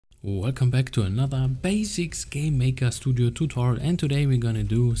Welcome back to another basics GameMaker Studio tutorial, and today we're gonna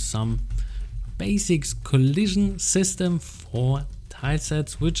do some basics collision system for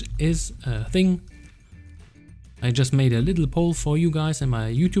tilesets, which is a thing. I just made a little poll for you guys in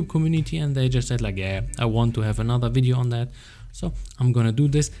my YouTube community and they just said like, yeah, I want to have another video on that. So I'm gonna do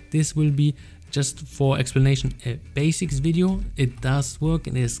this. This will be just for explanation a basics video. It does work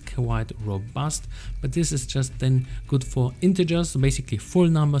and is quite robust, but this is just then good for integers, so basically full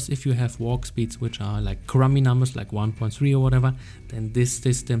numbers. If you have walk speeds which are like crummy numbers like 1.3 or whatever, then this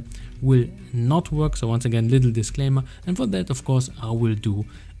system will not work. So once again, little disclaimer, and for that of course I will do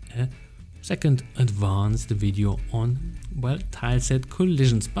a second advanced video on, well, tileset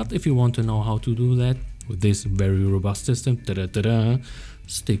collisions. But if you want to know how to do that with this very robust system,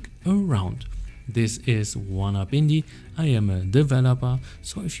 stick around. This is OneUp Indie. I am a developer,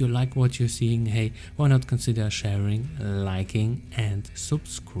 so if you like what you're seeing, hey, why not consider sharing, liking and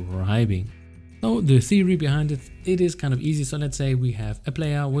subscribing. So the theory behind it is kind of easy. So let's say we have a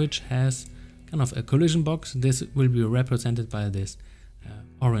player which has kind of a collision box. This will be represented by this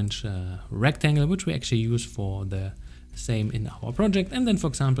orange rectangle, which we actually use for the same in our project. And then, for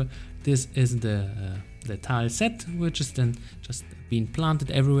example, this is the tile set, which is then just being planted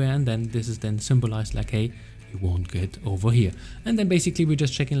everywhere, and then this is then symbolized like, hey, you won't get over here. And then basically we're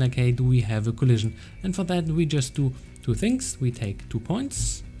just checking like, hey, do we have a collision? And for that we just do two things. We take 2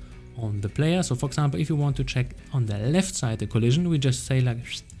 points on the player. So for example, if you want to check on the left side the collision, we just say like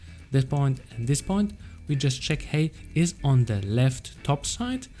this point and this point. We just check, hey, is on the left top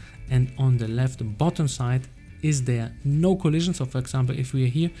side and on the left bottom side is there no collision. So for example, if we are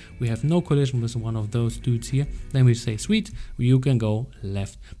here, we have no collision with one of those dudes here, then we say sweet, you can go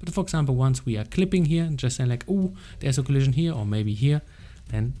left. But for example, once we are clipping here and just saying like, oh, there's a collision here or maybe here,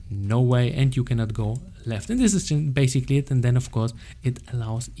 then no way, and you cannot go left. And this is basically it. And then of course it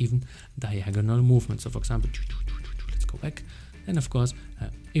allows even diagonal movement. So for example, let's go back. Then of course,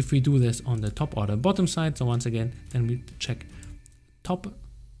 if we do this on the top or the bottom side, so once again, then we check top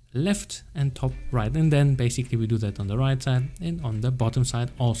left and top right, and then basically we do that on the right side and on the bottom side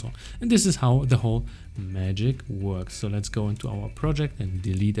also. And this is how the whole magic works. So let's go into our project and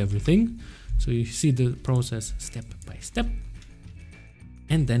delete everything, so you see the process step by step.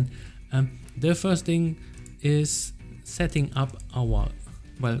 And then the first thing is setting up our,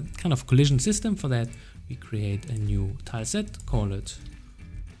 well, kind of collision system. For that we create a new tile set, call it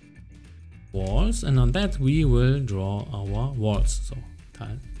walls, and on that we will draw our walls. So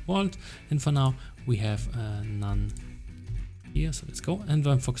tile walled, and for now we have none here, so let's go. And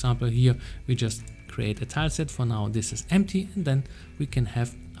then for example here we just create a tile set. For now this is empty, and then we can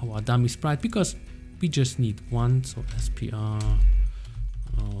have our dummy sprite because we just need one. So SPR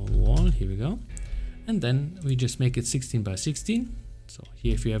wall, here we go, and then we just make it 16 by 16. So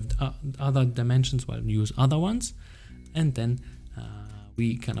here if you have other dimensions, well, use other ones, and then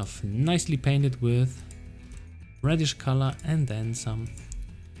we kind of nicely paint it with reddish color, and then some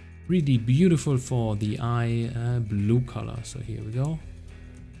really beautiful for the eye blue color. So here we go,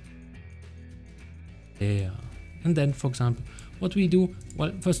 there. And then for example, what we do,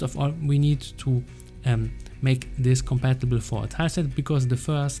 well, first of all we need to make this compatible for a tile set, because the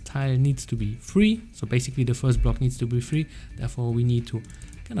first tile needs to be free. So basically the first block needs to be free, therefore we need to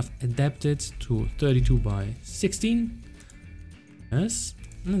kind of adapt it to 32 by 16. Yes,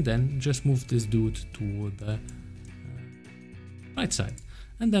 and then just move this dude to the right side.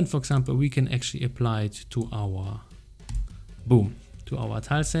 And then for example we can actually apply it to our to our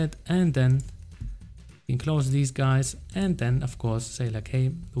tile set, and then we can close these guys, and then of course say like,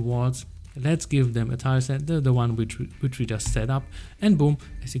 hey, the walls, let's give them a tile set, the one which we just set up, and boom,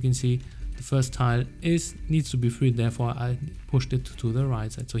 as you can see the first tile needs to be free, therefore I pushed it to the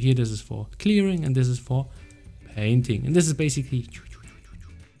right side. So here this is for clearing and this is for painting, and this is basically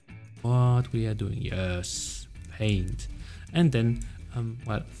what we are doing. Yes, paint. And then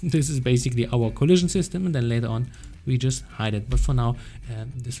well, this is basically our collision system, and then later on we just hide it. But for now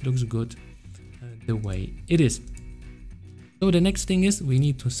this looks good the way it is. So the next thing is we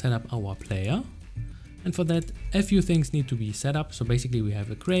need to set up our player, and for that a few things need to be set up. So basically we have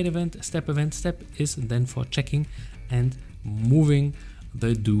a create event, a step event. Step is then for checking and moving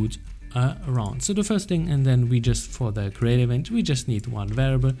the dude around. So the first thing, and then we just, for the create event, we just need one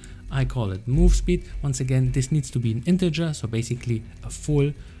variable. I call it move speed. Once again, this needs to be an integer, so basically a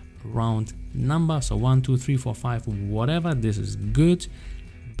full round number. So 1 2 3 4 5, whatever, this is good.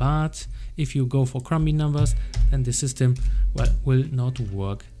 But if you go for crummy numbers, then the system, well, will not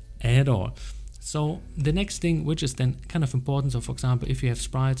work at all. So the next thing, which is then kind of important, so for example if you have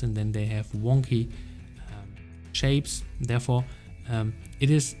sprites and then they have wonky shapes, therefore it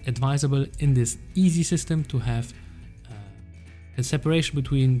is advisable in this easy system to have a separation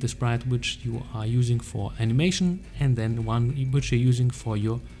between the sprite which you are using for animation and then one which you're using for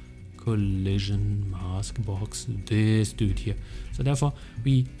your collision mask box, this dude here. So therefore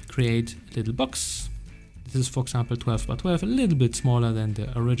we create a little box. This is, for example, 12 by 12, a little bit smaller than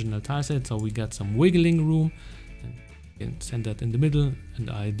the original tileset, so we got some wiggling room, and you can send that in the middle, and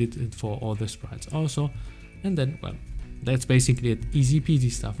I did it for all the sprites also. And then, well, that's basically it, easy peasy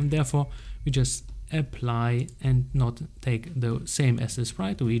stuff, and therefore we just apply and not take the same as the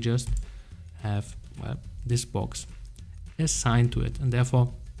sprite, we just have, well, this box assigned to it, and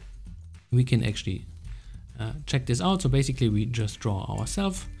therefore we can actually check this out. So basically we just draw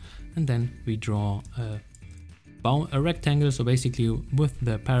ourselves, and then we draw a rectangle, so basically with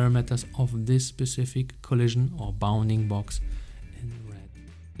the parameters of this specific collision or bounding box in red,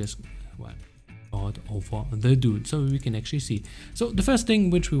 just, well, out over the dude, so we can actually see. So the first thing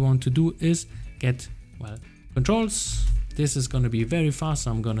which we want to do is get, well, controls. This is going to be very fast,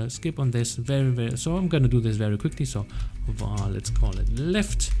 so I'm going to skip on this so I'm going to do this very quickly. So let's call it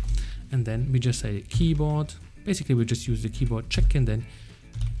left, and then we just say keyboard. Basically we just use the keyboard check and then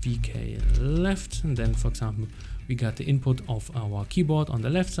VK left, and then, for example, we got the input of our keyboard on the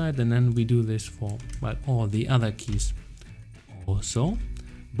left side, and then we do this for, well, all the other keys also.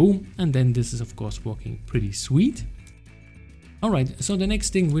 Boom, and then this is of course working pretty sweet. Alright, so the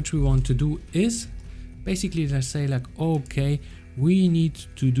next thing which we want to do is basically, let's say, like, okay, we need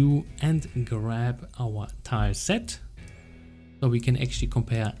to do and grab our tile set so we can actually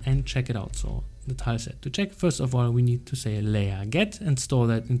compare and check it out. So the tile set to check, first of all we need to say layer get and store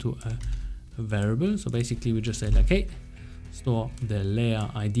that into a variable. So basically we just say like, hey, store the layer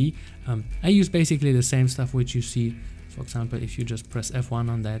ID. I use basically the same stuff which you see. For example, if you just press F1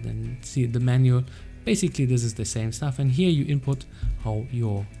 on that and see the manual, basically this is the same stuff, and here you input how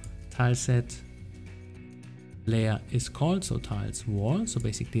your tileset layer is called, so tiles wall. So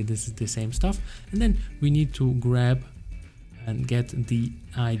basically this is the same stuff, and then we need to grab and get the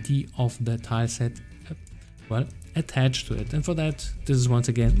ID of the tileset, well, attached to it, and for that this is once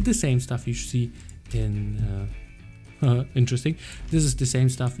again the same stuff you see in interesting, this is the same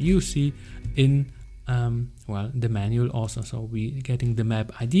stuff you see in well, the manual also. So we getting the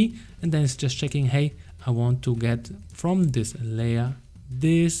map ID, and then it's just checking, hey, I want to get from this layer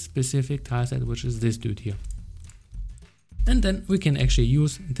this specific tileset, which is this dude here. And then we can actually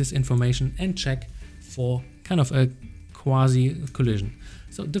use this information and check for kind of a quasi collision.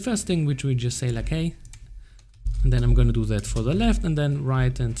 So the first thing which we just say like, hey, and then I'm going to do that for the left and then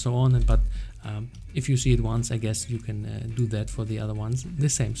right and so on, and but if you see it once, I guess you can do that for the other ones the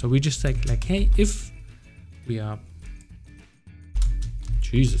same. So we just say like, hey, if we are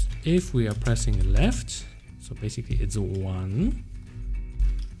pressing left, so basically it's 1,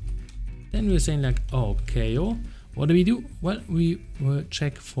 then we're saying like, okay, what do we do? Well, we will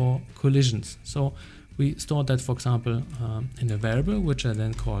check for collisions. So we store that, for example, in a variable which I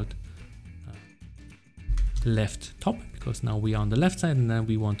then called left top, because now we are on the left side and then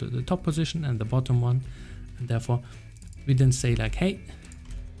we want the top position and the bottom one, and therefore we then say like, hey,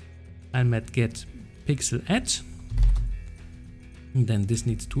 I'm at get pixel at, and then this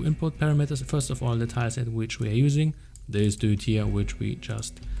needs two input parameters. First of all, the tileset which we are using, this dude here which we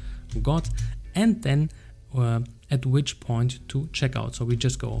just got, and then at which point to check out. So we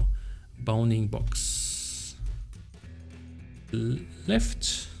just go bounding box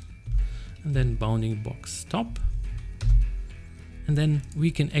left, and then bounding box top, and then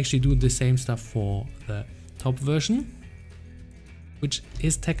we can actually do the same stuff for the top version, which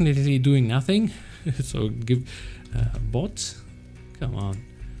is technically doing nothing. So give bot, come on,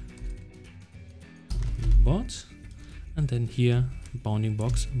 bot, and then here bounding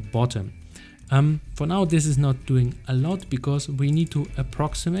box bottom. For now this is not doing a lot because we need to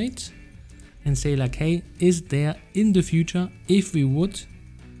approximate and say like, hey, is there in the future, if we would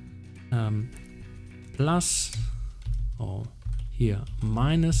plus or here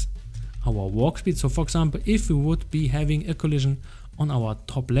minus our walk speed. So for example, if we would be having a collision on our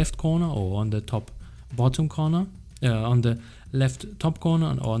top left corner or on the top bottom corner, on the left top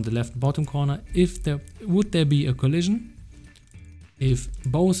corner or on the left bottom corner, if there would be a collision, if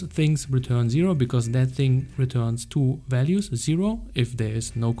both things return 0, because that thing returns two values, 0 if there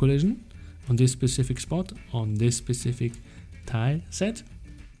is no collision on this specific spot on this specific tile set,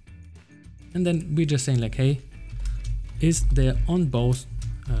 and then we're just saying like, hey, is there on both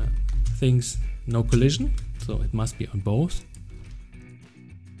things no collision? So it must be on both,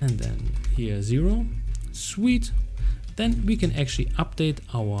 and then here 0, sweet. Then we can actually update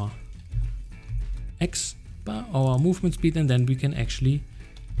our X by our movement speed, and then we can actually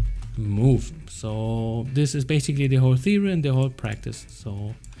move. So this is basically the whole theory and the whole practice.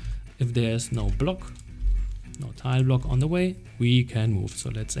 So if there's no block, no tile block on the way, we can move. So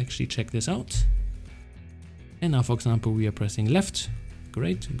let's actually check this out. And now, for example, we are pressing left.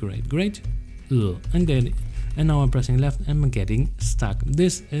 Great, great, great. And now I'm pressing left and I'm getting stuck.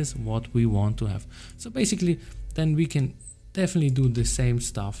 This is what we want to have. So basically, then we can definitely do the same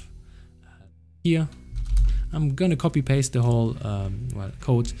stuff here. I'm gonna copy paste the whole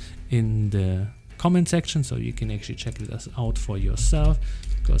code in the comment section, so you can actually check this out for yourself,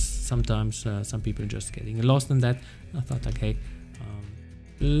 because sometimes some people are just getting lost in that. I thought, okay,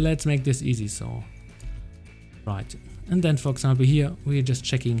 let's make this easy. So right, and then for example here we're just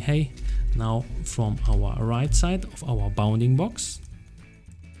checking, hey, now from our right side of our bounding box,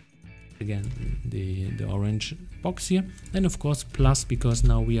 again the orange box here, then of course plus, because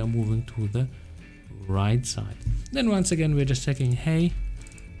now we are moving to the right side. Then once again we're just checking, hey,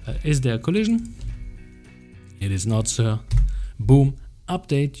 is there a collision? It is not, sir. Boom,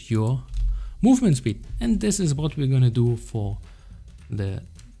 update your movement speed. And this is what we're gonna do for the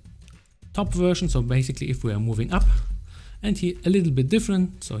top version. So basically if we are moving up, and here a little bit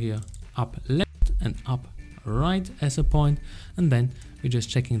different, so here up left and up right as a point, and then we're just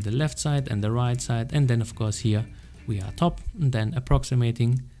checking the left side and the right side, and then of course here we are top and then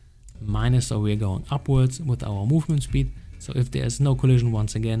approximating minus, so we're going upwards with our movement speed. So if there's no collision,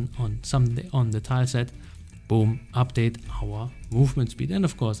 once again on the tile set, boom, update our movement speed, and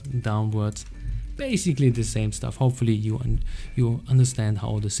of course downwards, basically the same stuff. Hopefully you understand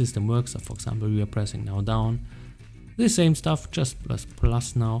how the system works. So for example, we are pressing now down, the same stuff, just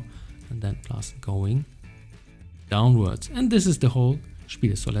plus now, and then plus going downwards, and this is the whole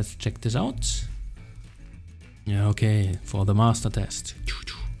spiel. So let's check this out. Yeah, okay, for the master test,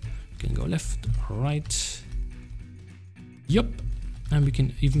 we can go left, right, yup, and we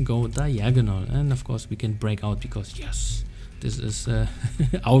can even go diagonal, and of course we can break out, because yes, this is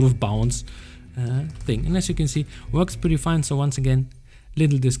out of bounds thing, and as you can see, works pretty fine. So once again,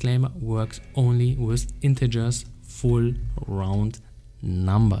 little disclaimer, works only with integers, full round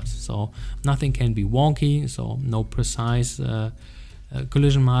numbers, so nothing can be wonky, so no precise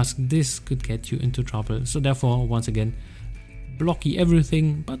collision mask. This could get you into trouble, so therefore once again, blocky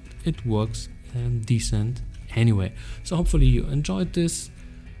everything, but it works decent anyway. So hopefully you enjoyed this,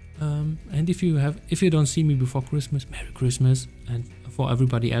 and if you don't see me before Christmas, Merry Christmas, and for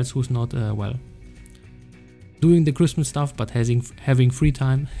everybody else who's not doing the Christmas stuff but having free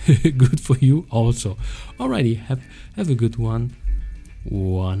time, good for you also. Alrighty, have a good one.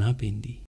 One up indie.